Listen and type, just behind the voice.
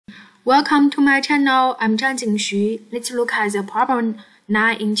Welcome to my channel. I'm Zhang Jingxu. Let's look at the problem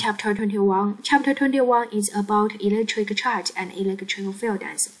 9 in chapter 21. Chapter 21 is about electric charge and electric field.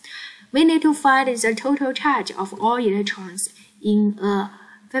 We need to find the total charge of all electrons in a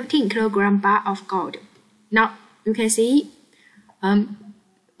 15 kg bar of gold. Now you can see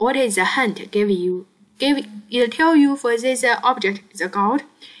what is the hint give you. It tell you for this object, the gold,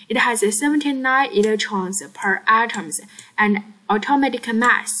 it has 79 electrons per atoms and atomic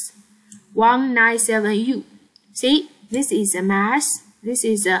mass 197U. See, this is the mass, this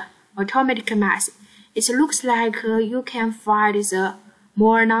is the atomic mass. It looks like you can find the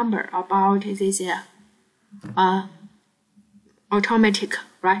more number about this atomic,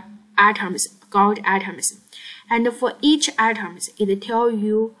 right, atoms, gold atoms. And for each atoms, it tells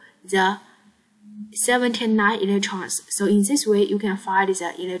you the 79 electrons. So in this way, you can find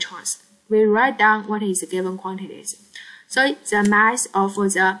the electrons. We write down what is the given quantities. So the mass of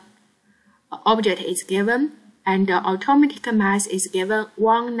the object is given, and the atomic mass is given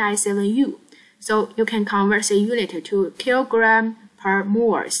 197U. So you can convert the unit to kilogram per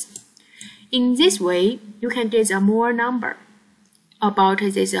moles. In this way, you can get a more number about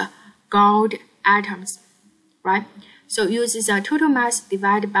this gold atoms, right? So use the total mass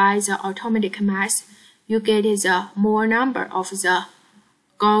divided by the atomic mass, you get the more number of the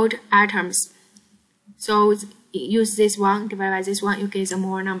gold atoms. So use this one divided by this one, you get the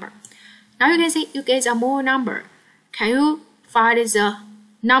more number. Now you can see you get a more number. Can you find the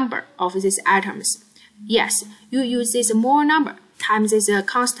number of these atoms? Yes, you use this more number times this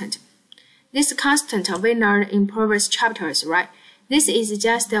constant. This constant we learned in previous chapters, right? This is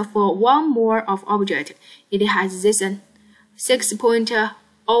just for 1 mole of object. It has this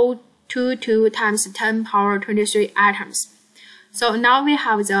 6.022 times 10 power 23 atoms. So now we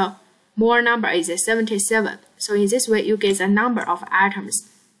have the more number is 77. So in this way, you get the number of atoms.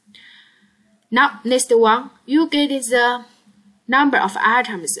 Now, next one, you get the number of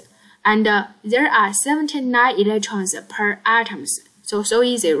atoms, and there are 79 electrons per atoms. So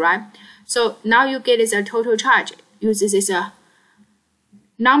easy, right? So now you get the total charge. Use this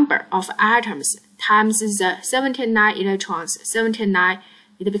number of atoms times the 79 electrons. 79,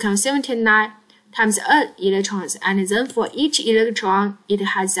 it becomes 79 times electrons, and then for each electron, it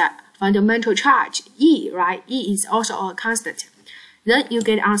has a fundamental charge, E, right? E is also a constant. Then you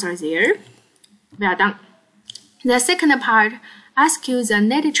get answer there. We are done. The second part asks you the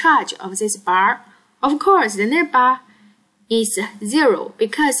net charge of this bar. Of course, the net bar is 0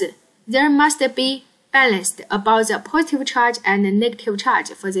 because there must be balanced about the positive charge and the negative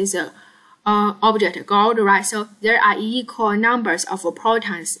charge for this object, gold, right? So there are equal numbers of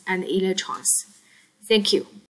protons and electrons. Thank you.